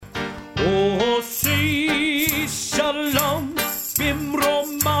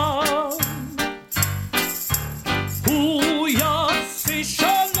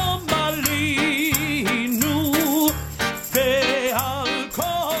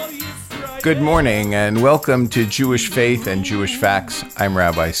Good morning and welcome to Jewish Faith and Jewish Facts. I'm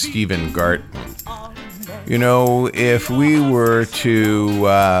Rabbi Stephen Gart. You know, if we were to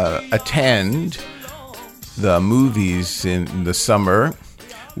attend the movies in the summer,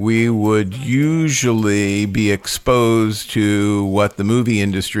 we would usually be exposed to what the movie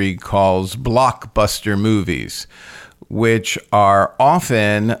industry calls blockbuster movies, which are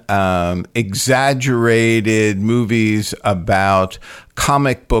often exaggerated movies about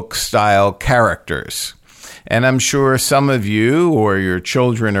comic book style characters. And I'm sure some of you or your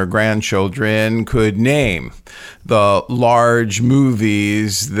children or grandchildren could name the large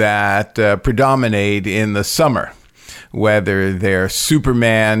movies that predominate in the summer, whether they're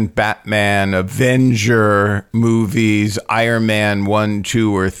Superman, Batman, Avenger movies, Iron Man 1,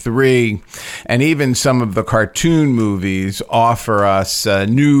 2, or 3, and even some of the cartoon movies offer us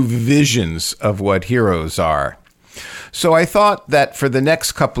new visions of what heroes are. So I thought that for the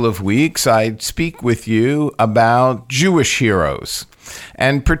next couple of weeks, I'd speak with you about Jewish heroes,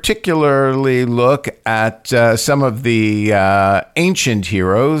 and particularly look at some of the ancient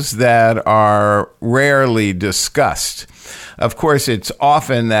heroes that are rarely discussed. Of course, it's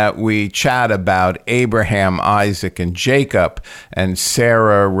often that we chat about Abraham, Isaac, and Jacob, and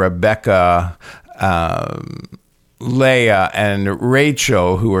Sarah, Rebecca, Leah, and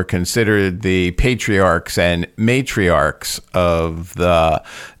Rachel, who are considered the patriarchs and matriarchs of the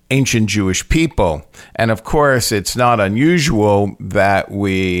ancient Jewish people. And of course, it's not unusual that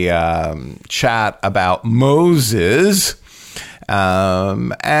we chat about Moses.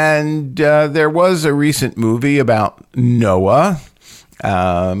 And there was a recent movie about Noah.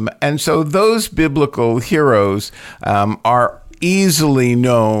 And so those biblical heroes are easily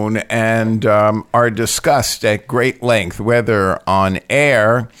known and are discussed at great length, whether on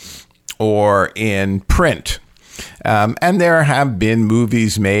air or in print. And there have been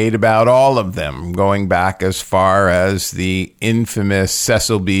movies made about all of them, going back as far as the infamous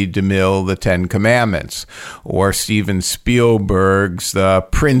Cecil B. DeMille, The Ten Commandments, or Steven Spielberg's The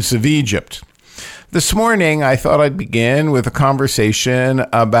Prince of Egypt. This morning, I thought I'd begin with a conversation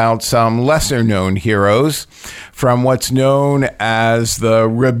about some lesser-known heroes from what's known as the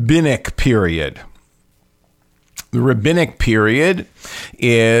Rabbinic period. The Rabbinic period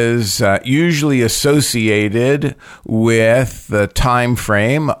is usually associated with the time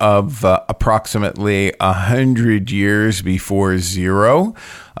frame of approximately 100 years before zero,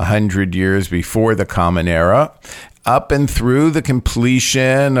 100 years before the Common Era, up and through the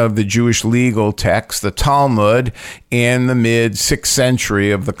completion of the Jewish legal text, the Talmud, in the mid-6th century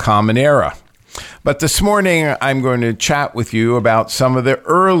of the Common Era. But this morning, I'm going to chat with you about some of the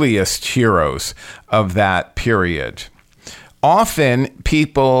earliest heroes of that period. Often,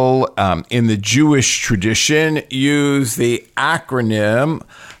 people in the Jewish tradition use the acronym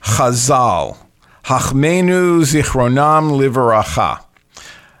Chazal, Hachmenu Zichronam Livaracha.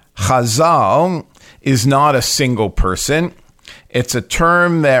 Chazal is not a single person. It's a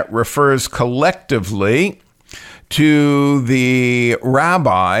term that refers collectively to the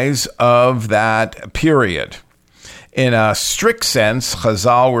rabbis of that period. In a strict sense,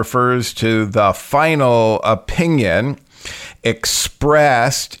 Chazal refers to the final opinion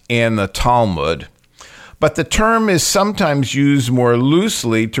expressed in the Talmud, but the term is sometimes used more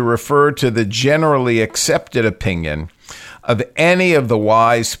loosely to refer to the generally accepted opinion of any of the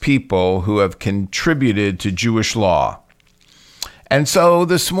wise people who have contributed to Jewish law. And so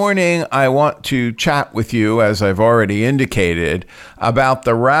this morning, I want to chat with you, as I've already indicated, about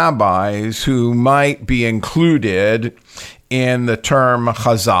the rabbis who might be included in the term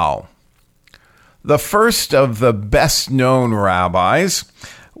Chazal. The first of the best-known rabbis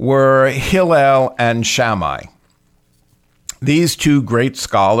were Hillel and Shammai. These two great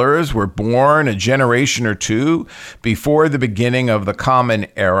scholars were born a generation or two before the beginning of the Common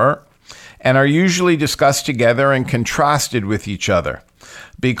Era and are usually discussed together and contrasted with each other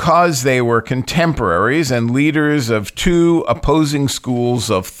because they were contemporaries and leaders of two opposing schools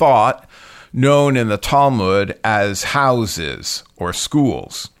of thought known in the Talmud as houses or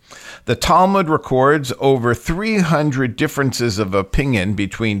schools. The Talmud records over 300 differences of opinion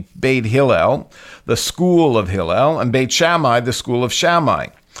between Beit Hillel, the school of Hillel, and Beit Shammai, the school of Shammai.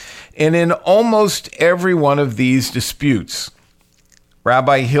 And in almost every one of these disputes,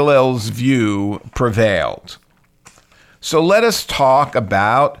 Rabbi Hillel's view prevailed. So let us talk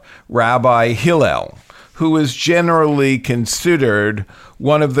about Rabbi Hillel, who is generally considered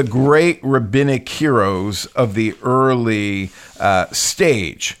one of the great rabbinic heroes of the early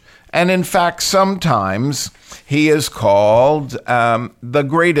stage. And in fact, sometimes he is called the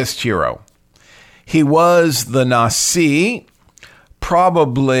greatest hero. He was the Nasi,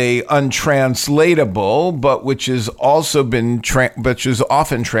 probably untranslatable, but which is also which is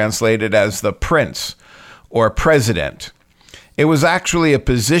often translated as the prince or president. It was actually a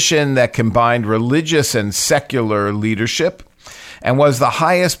position that combined religious and secular leadership, and was the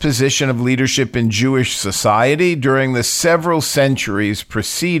highest position of leadership in Jewish society during the several centuries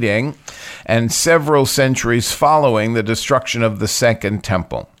preceding and several centuries following the destruction of the Second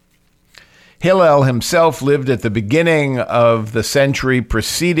Temple. Hillel himself lived at the beginning of the century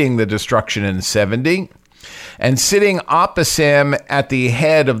preceding the destruction in 70, and sitting opposite him at the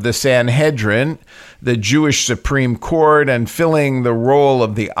head of the Sanhedrin, the Jewish Supreme Court, and filling the role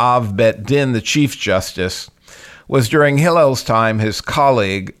of the Av Bet Din, the Chief Justice, was during Hillel's time his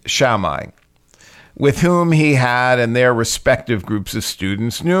colleague Shammai, with whom he had, in their respective groups of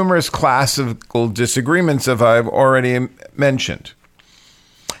students, numerous classical disagreements, as I've already mentioned.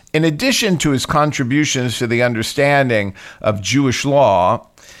 In addition to his contributions to the understanding of Jewish law,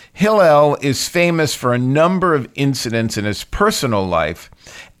 Hillel is famous for a number of incidents in his personal life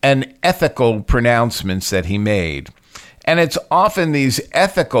and ethical pronouncements that he made. And it's often these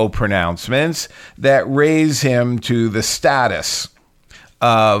ethical pronouncements that raise him to the status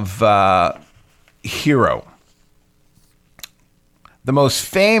of hero. The most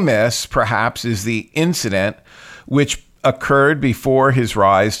famous, perhaps, is the incident which occurred before his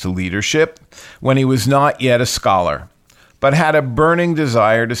rise to leadership when he was not yet a scholar, but had a burning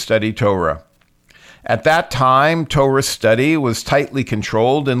desire to study Torah. At that time, Torah study was tightly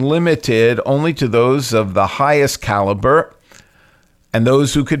controlled and limited only to those of the highest caliber and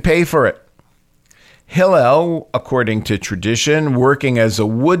those who could pay for it. Hillel, according to tradition, working as a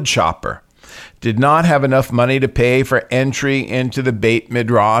wood chopper, did not have enough money to pay for entry into the Beit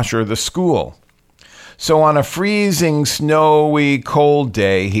Midrash or the school. So on a freezing, snowy, cold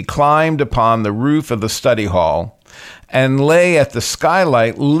day, he climbed upon the roof of the study hall and lay at the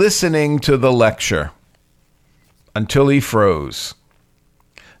skylight listening to the lecture until he froze.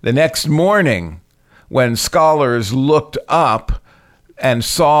 The next morning, when scholars looked up and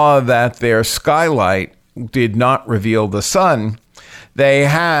saw that their skylight did not reveal the sun, they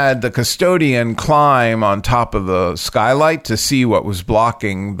had the custodian climb on top of the skylight to see what was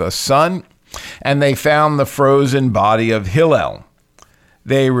blocking the sun, and they found the frozen body of Hillel.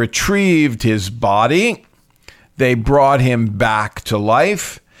 They retrieved his body, they brought him back to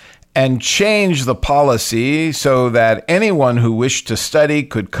life, and changed the policy so that anyone who wished to study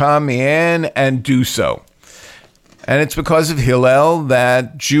could come in and do so. And it's because of Hillel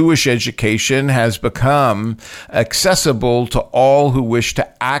that Jewish education has become accessible to all who wish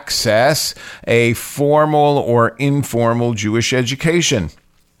to access a formal or informal Jewish education.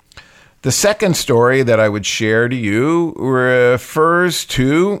 The second story that I would share to you refers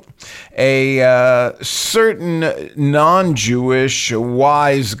to a certain non-Jewish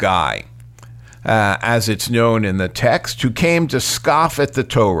wise guy, as it's known in the text, who came to scoff at the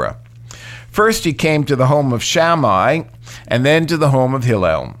Torah. First, he came to the home of Shammai, and then to the home of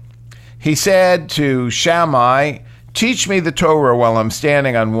Hillel. He said to Shammai, "Teach me the Torah while I'm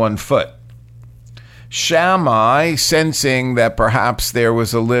standing on one foot." Shammai, sensing that perhaps there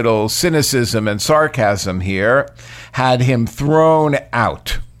was a little cynicism and sarcasm here, had him thrown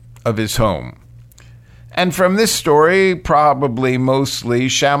out of his home. And from this story, probably mostly,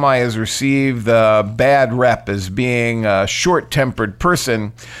 Shammai has received the bad rep as being a short-tempered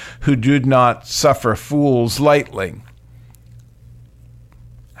person who did not suffer fools lightly.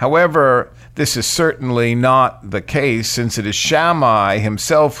 However, this is certainly not the case, since it is Shammai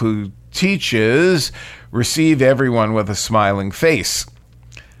himself who teaches, "Receive everyone with a smiling face."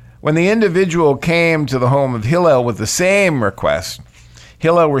 When the individual came to the home of Hillel with the same request,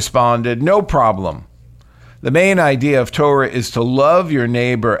 Hillel responded, "No problem. The main idea of Torah is to love your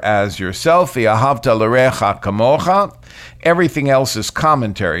neighbor as yourself. V'ahavta l'recha kamocha. Everything else is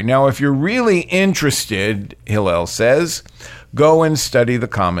commentary. Now, if you're really interested," Hillel says, "go and study the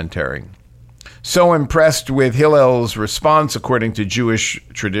commentary." So impressed with Hillel's response, according to Jewish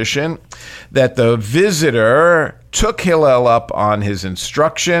tradition, that the visitor took Hillel up on his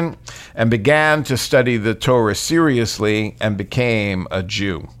instruction and began to study the Torah seriously and became a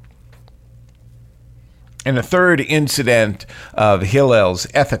Jew. In a third incident of Hillel's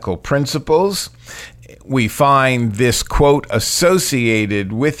ethical principles, we find this quote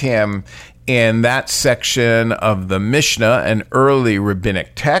associated with him in that section of the Mishnah, an early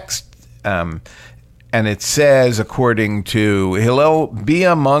rabbinic text. And it says, according to Hillel, "Be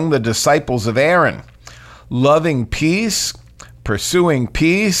among the disciples of Aaron, loving peace, pursuing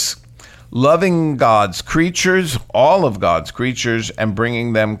peace, loving God's creatures, all of God's creatures, and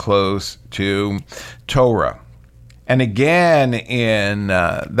bringing them close to Torah." And again, in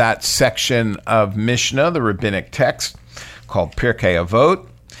that section of Mishnah, the rabbinic text called Pirkei Avot,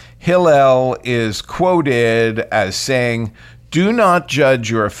 Hillel is quoted as saying, "Do not judge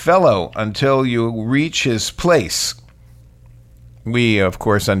your fellow until you reach his place." We, of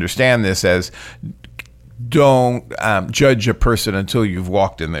course, understand this as don't judge a person until you've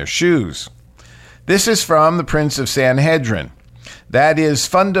walked in their shoes. This is from the Prince of Sanhedrin. That is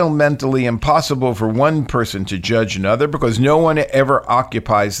fundamentally impossible for one person to judge another because no one ever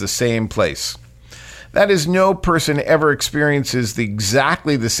occupies the same place. That is, no person ever experiences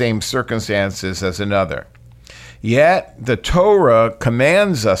exactly the same circumstances as another. Yet, the Torah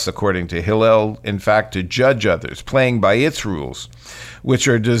commands us, according to Hillel, in fact, to judge others, playing by its rules, which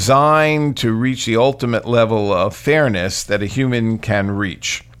are designed to reach the ultimate level of fairness that a human can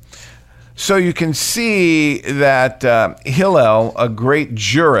reach. So you can see that Hillel, a great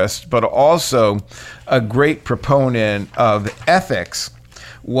jurist, but also a great proponent of ethics,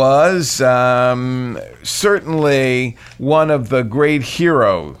 was certainly one of the great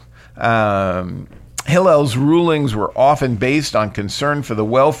heroes. Hillel's rulings were often based on concern for the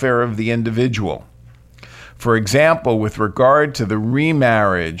welfare of the individual. For example, with regard to the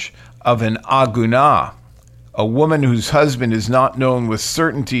remarriage of an agunah, a woman whose husband is not known with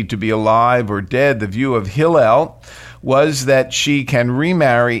certainty to be alive or dead, the view of Hillel was that she can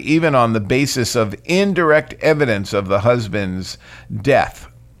remarry even on the basis of indirect evidence of the husband's death.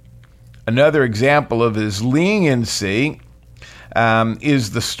 Another example of his leniency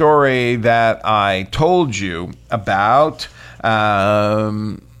is the story that I told you about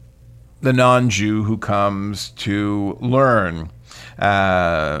the non-Jew who comes to learn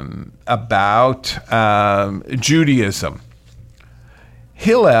about Judaism.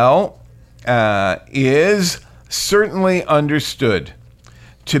 Hillel is certainly understood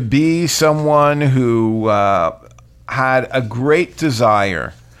to be someone who had a great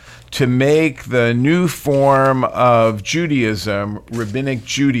desire to make the new form of Judaism, rabbinic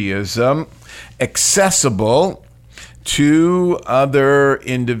Judaism, accessible to other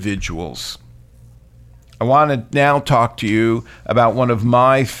individuals. I want to now talk to you about one of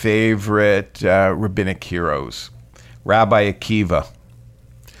my favorite rabbinic heroes, Rabbi Akiva.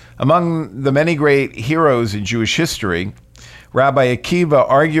 Among the many great heroes in Jewish history, Rabbi Akiva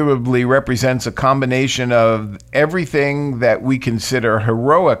arguably represents a combination of everything that we consider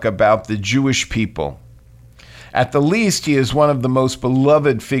heroic about the Jewish people. At the least, he is one of the most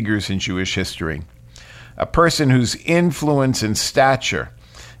beloved figures in Jewish history, a person whose influence and stature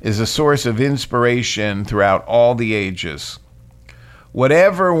is a source of inspiration throughout all the ages.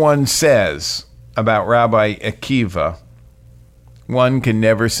 Whatever one says about Rabbi Akiva, one can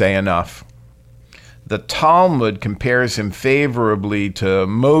never say enough. The Talmud compares him favorably to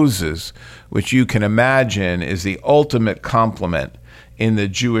Moses, which you can imagine is the ultimate compliment in the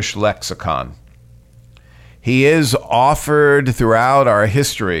Jewish lexicon. He is offered throughout our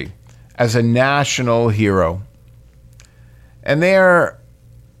history as a national hero. And there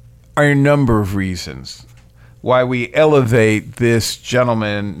are a number of reasons why we elevate this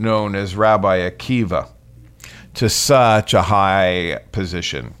gentleman known as Rabbi Akiva to such a high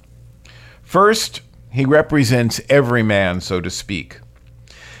position. First, he represents every man, so to speak.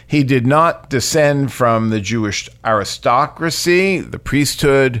 He did not descend from the Jewish aristocracy, the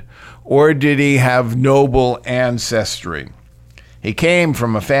priesthood, or did he have noble ancestry. He came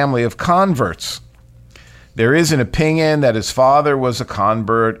from a family of converts. There is an opinion that his father was a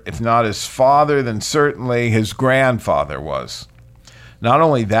convert. If not his father, then certainly his grandfather was. Not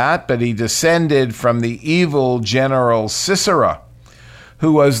only that, but he descended from the evil general Sisera,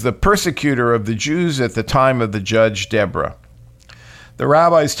 who was the persecutor of the Jews at the time of the judge Deborah. The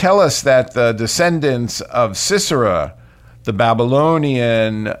rabbis tell us that the descendants of Sisera, the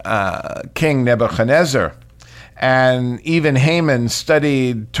Babylonian king Nebuchadnezzar, and even Haman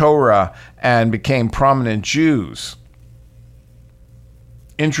studied Torah and became prominent Jews.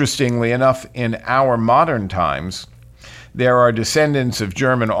 Interestingly enough, in our modern times, there are descendants of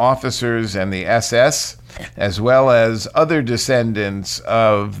German officers and the SS, as well as other descendants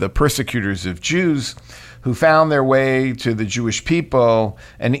of the persecutors of Jews who found their way to the Jewish people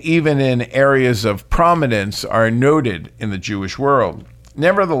and even in areas of prominence are noted in the Jewish world.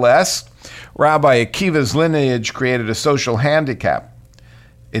 Nevertheless, Rabbi Akiva's lineage created a social handicap.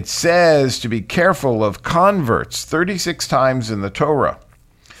 It says to be careful of converts 36 times in the Torah.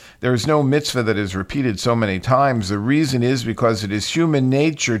 There is no mitzvah that is repeated so many times. The reason is because it is human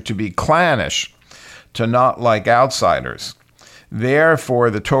nature to be clannish, to not like outsiders.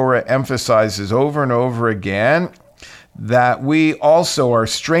 Therefore, the Torah emphasizes over and over again that we also are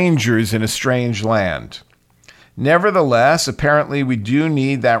strangers in a strange land. Nevertheless, apparently we do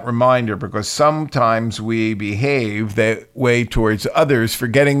need that reminder because sometimes we behave that way towards others,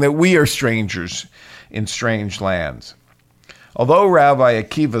 forgetting that we are strangers in strange lands. Although Rabbi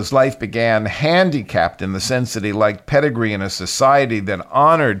Akiva's life began handicapped in the sense that he lacked pedigree in a society that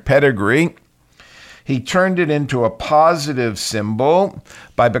honored pedigree, he turned it into a positive symbol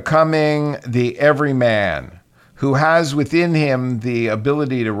by becoming the everyman who has within him the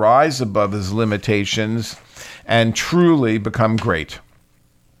ability to rise above his limitations and truly become great.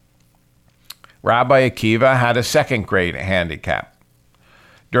 Rabbi Akiva had a second great handicap.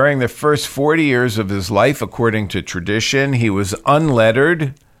 During the first 40 years of his life, according to tradition, he was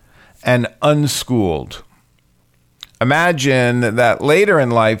unlettered and unschooled. Imagine that later in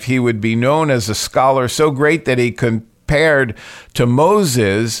life he would be known as a scholar so great that he, compared to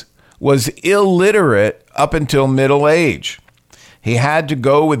Moses, was illiterate up until middle age. He had to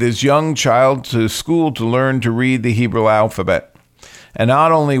go with his young child to school to learn to read the Hebrew alphabet. And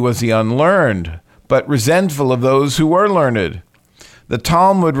not only was he unlearned, but resentful of those who were learned. The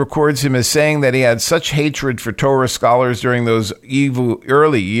Talmud records him as saying that he had such hatred for Torah scholars during those evil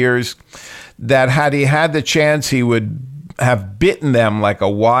early years that had he had the chance, he would have bitten them like a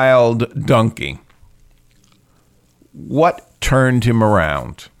wild donkey. What turned him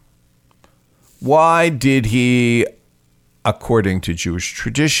around? Why did he, according to Jewish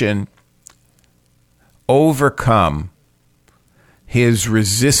tradition, overcome his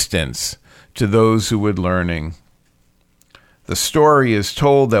resistance to those who were learning? The story is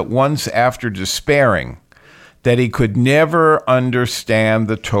told that once, after despairing that he could never understand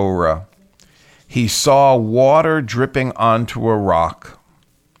the Torah, he saw water dripping onto a rock.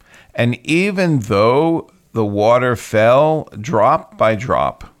 And even though the water fell drop by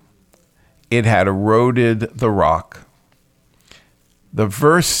drop, it had eroded the rock. The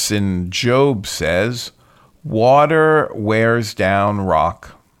verse in Job says, "Water wears down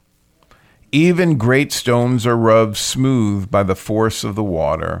rock. Even great stones are rubbed smooth by the force of the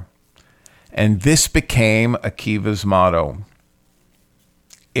water." And this became Akiva's motto.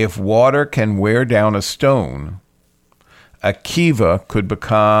 If water can wear down a stone, Akiva could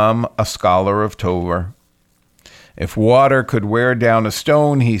become a scholar of Torah. If water could wear down a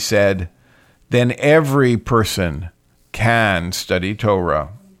stone, he said, then every person can study Torah.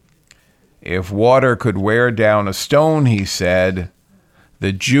 If water could wear down a stone, he said,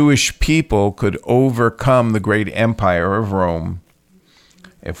 the Jewish people could overcome the great empire of Rome.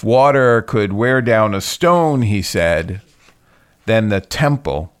 If water could wear down a stone, he said, then the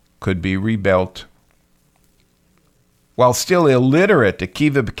temple could be rebuilt. While still illiterate,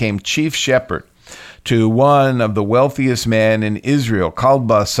 Akiva became chief shepherd to one of the wealthiest men in Israel,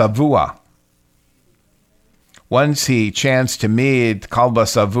 Kalba Savua. Once he chanced to meet Kalba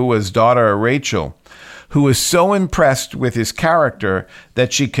Savua's daughter, Rachel, who was so impressed with his character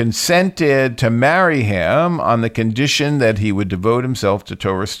that she consented to marry him on the condition that he would devote himself to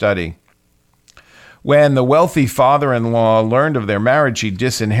Torah study. When the wealthy father-in-law learned of their marriage, he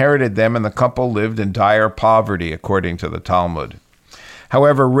disinherited them, and the couple lived in dire poverty, according to the Talmud.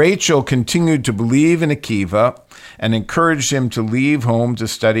 However, Rachel continued to believe in Akiva and encouraged him to leave home to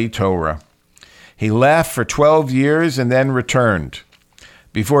study Torah. He left for 12 years and then returned.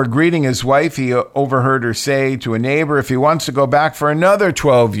 Before greeting his wife, he overheard her say to a neighbor, if he wants to go back for another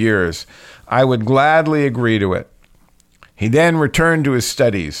 12 years, I would gladly agree to it. He then returned to his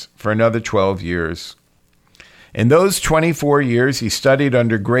studies for another 12 years. In those 24 years, he studied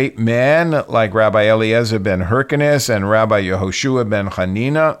under great men like Rabbi Eliezer ben Hyrcanus and Rabbi Yehoshua ben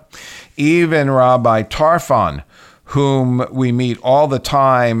Hanina, even Rabbi Tarfon, whom we meet all the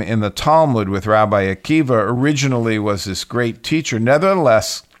time in the Talmud with Rabbi Akiva, originally was this great teacher.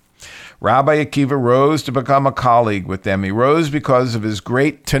 Nevertheless, Rabbi Akiva rose to become a colleague with them. He rose because of his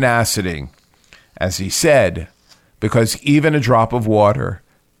great tenacity. As he said, because even a drop of water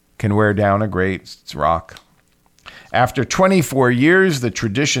can wear down a great rock. After 24 years, the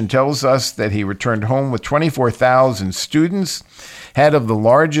tradition tells us that he returned home with 24,000 students, head of the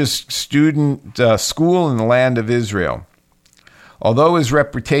largest student school in the land of Israel. Although his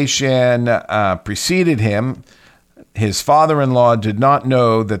reputation preceded him, his father-in-law did not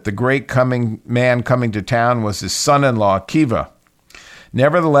know that the great man coming to town was his son-in-law, Akiva.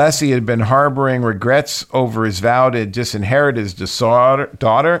 Nevertheless, he had been harboring regrets over his vow to disinherit his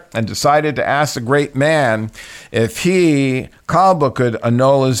daughter and decided to ask the great man if he, Kalba, could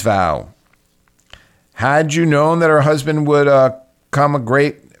annul his vow. Had you known that her husband would become a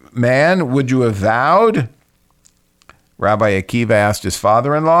great man, would you have vowed? Rabbi Akiva asked his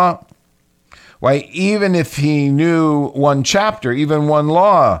father-in-law. Why, even if he knew one chapter, even one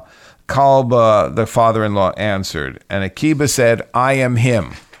law, Kalba, the father-in-law, answered, and Akiba said, I am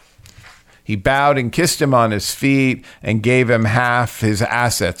him. He bowed and kissed him on his feet and gave him half his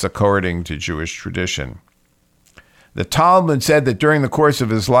assets according to Jewish tradition. The Talmud said that during the course of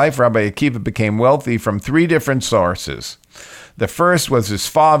his life, Rabbi Akiva became wealthy from 3 different sources. The first was his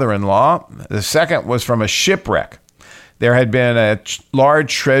father-in-law. The second was from a shipwreck. There had been a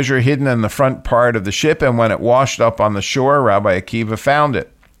large treasure hidden in the front part of the ship, and when it washed up on the shore, Rabbi Akiva found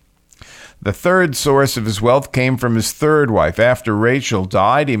it. The third source of his wealth came from his third wife. After Rachel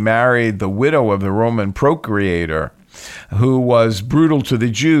died, he married the widow of the Roman procurator, who was brutal to the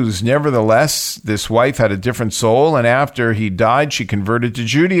Jews. Nevertheless, this wife had a different soul, and after he died, she converted to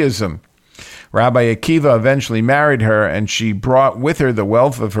Judaism. Rabbi Akiva eventually married her, and she brought with her the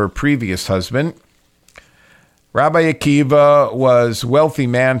wealth of her previous husband. Rabbi Akiva was a wealthy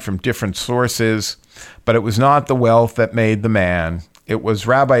man from different sources, but it was not the wealth that made the man. It was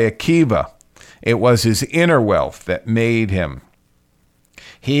Rabbi Akiva. It was his inner wealth that made him.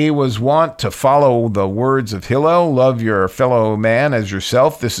 He was wont to follow the words of Hillel, love your fellow man as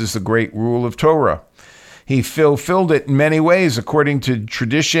yourself. This is the great rule of Torah. He fulfilled it in many ways. According to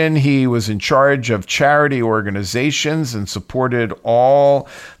tradition, he was in charge of charity organizations and supported all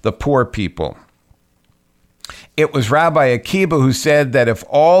the poor people. It was Rabbi Akiva who said that if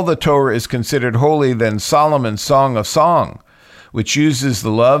all the Torah is considered holy, then Solomon's Song of Song, which uses the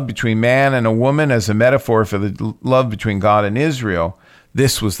love between man and a woman as a metaphor for the love between God and Israel,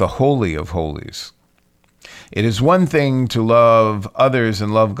 this was the Holy of Holies. It is one thing to love others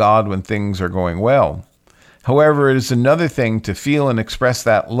and love God when things are going well. However, it is another thing to feel and express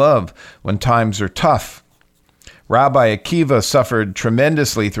that love when times are tough. Rabbi Akiva suffered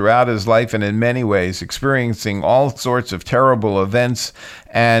tremendously throughout his life and in many ways, experiencing all sorts of terrible events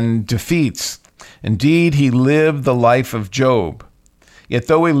and defeats. Indeed, he lived the life of Job. Yet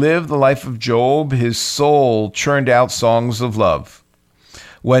though he lived the life of Job, his soul churned out songs of love.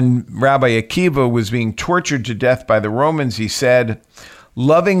 When Rabbi Akiva was being tortured to death by the Romans, he said,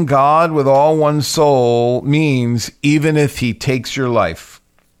 loving God with all one's soul means even if he takes your life.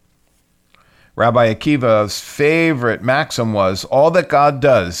 Rabbi Akiva's favorite maxim was, all that God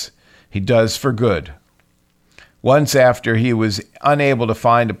does, he does for good. Once after he was unable to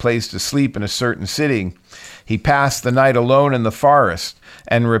find a place to sleep in a certain city, he passed the night alone in the forest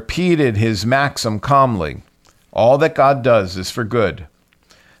and repeated his maxim calmly, all that God does is for good.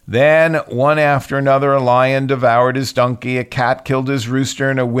 Then, one after another, a lion devoured his donkey, a cat killed his rooster,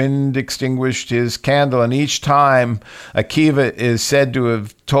 and a wind extinguished his candle. And each time, Akiva is said to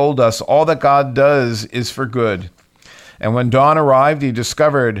have told us, all that God does is for good. And when dawn arrived, he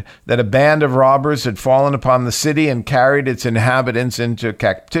discovered that a band of robbers had fallen upon the city and carried its inhabitants into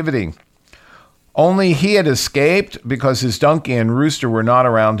captivity. Only he had escaped because his donkey and rooster were not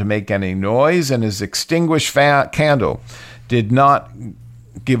around to make any noise, and his extinguished candle did not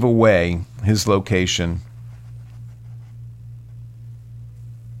give away his location.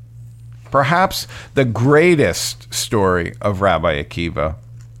 Perhaps the greatest story of Rabbi Akiva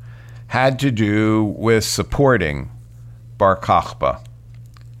had to do with supporting Bar Kokhba.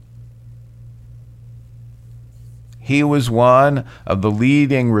 He was one of the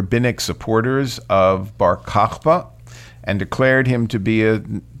leading rabbinic supporters of Bar Kokhba and declared him to be a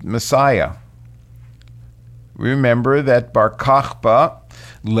Messiah. Remember that Bar Kokhba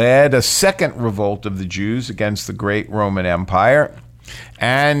led a second revolt of the Jews against the great Roman Empire,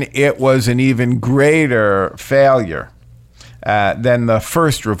 and it was an even greater failure than the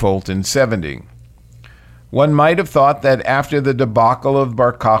first revolt in 70. One might have thought that after the debacle of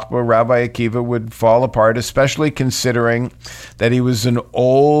Bar Kokhba, Rabbi Akiva would fall apart, especially considering that he was an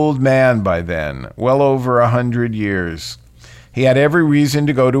old man by then, well over 100 years. He had every reason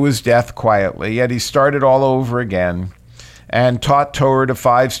to go to his death quietly, yet he started all over again and taught Torah to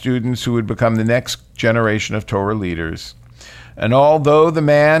 5 students who would become the next generation of Torah leaders. And although the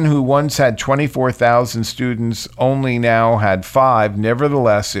man who once had 24,000 students only now had 5,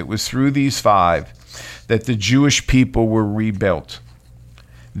 nevertheless, it was through these 5 that the Jewish people were rebuilt.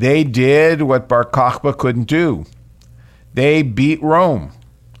 They did what Bar Kokhba couldn't do. They beat Rome.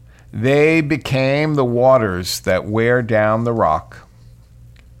 They became the waters that wear down the rock.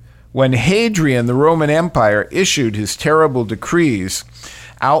 When Hadrian, the Roman Empire, issued his terrible decrees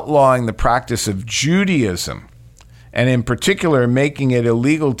outlawing the practice of Judaism, and in particular making it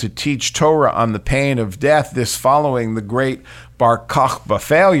illegal to teach Torah on the pain of death, this following the great Bar Kokhba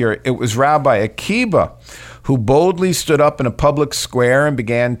failure, it was Rabbi Akiva who boldly stood up in a public square and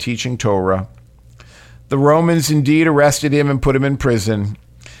began teaching Torah. The Romans indeed arrested him and put him in prison.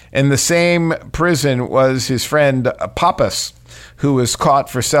 In the same prison was his friend Pappus, who was caught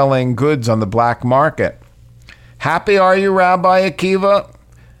for selling goods on the black market. Happy are you, Rabbi Akiva,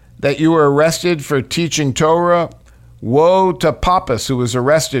 that you were arrested for teaching Torah? Woe to Pappus, who was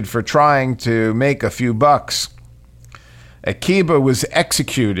arrested for trying to make a few bucks. Akiva was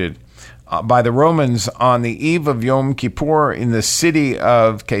executed by the Romans on the eve of Yom Kippur in the city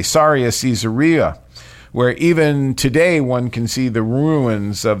of Caesarea Caesarea, where even today one can see the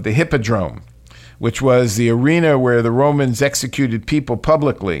ruins of the Hippodrome, which was the arena where the Romans executed people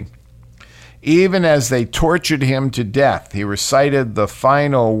publicly. Even as they tortured him to death, he recited the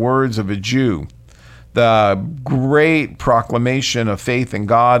final words of a Jew, the great proclamation of faith in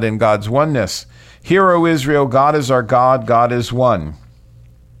God and God's oneness. Hear, O Israel, God is our God, God is one.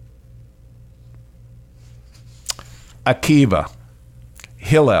 Akiva,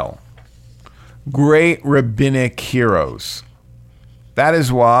 Hillel, great rabbinic heroes. That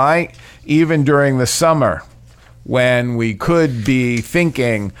is why, even during the summer, when we could be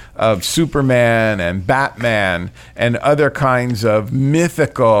thinking of Superman and Batman and other kinds of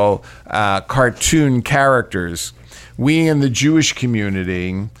mythical cartoon characters, we in the Jewish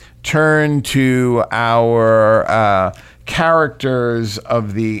community turn to our characters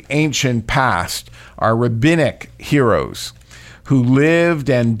of the ancient past, our rabbinic heroes, who lived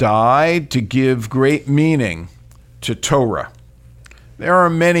and died to give great meaning to Torah. There are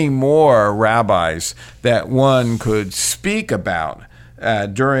many more rabbis that one could speak about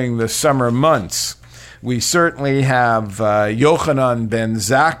during the summer months. We certainly have Yochanan ben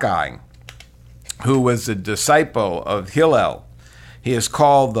Zakkai, who was a disciple of Hillel. He is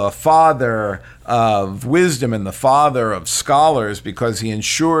called the father of wisdom and the father of scholars because he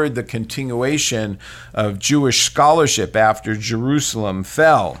ensured the continuation of Jewish scholarship after Jerusalem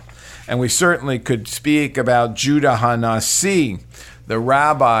fell. And we certainly could speak about Judah HaNasi, the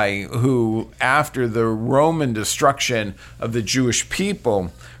rabbi who, after the Roman destruction of the Jewish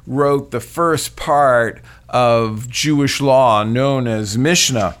people, wrote the first part of Jewish law known as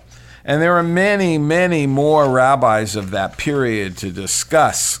Mishnah. And there are many, many more rabbis of that period to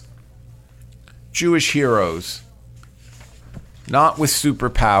discuss. Jewish heroes, not with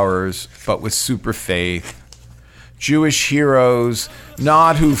superpowers, but with super faith. Jewish heroes,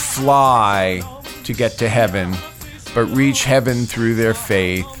 not who fly to get to heaven, but reach heaven through their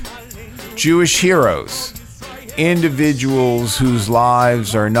faith. Jewish heroes, individuals whose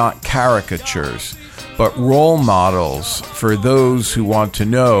lives are not caricatures, but role models for those who want to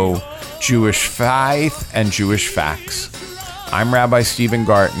know Jewish faith and Jewish facts. I'm Rabbi Stephen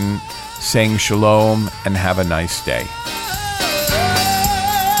Garten, saying shalom and have a nice day.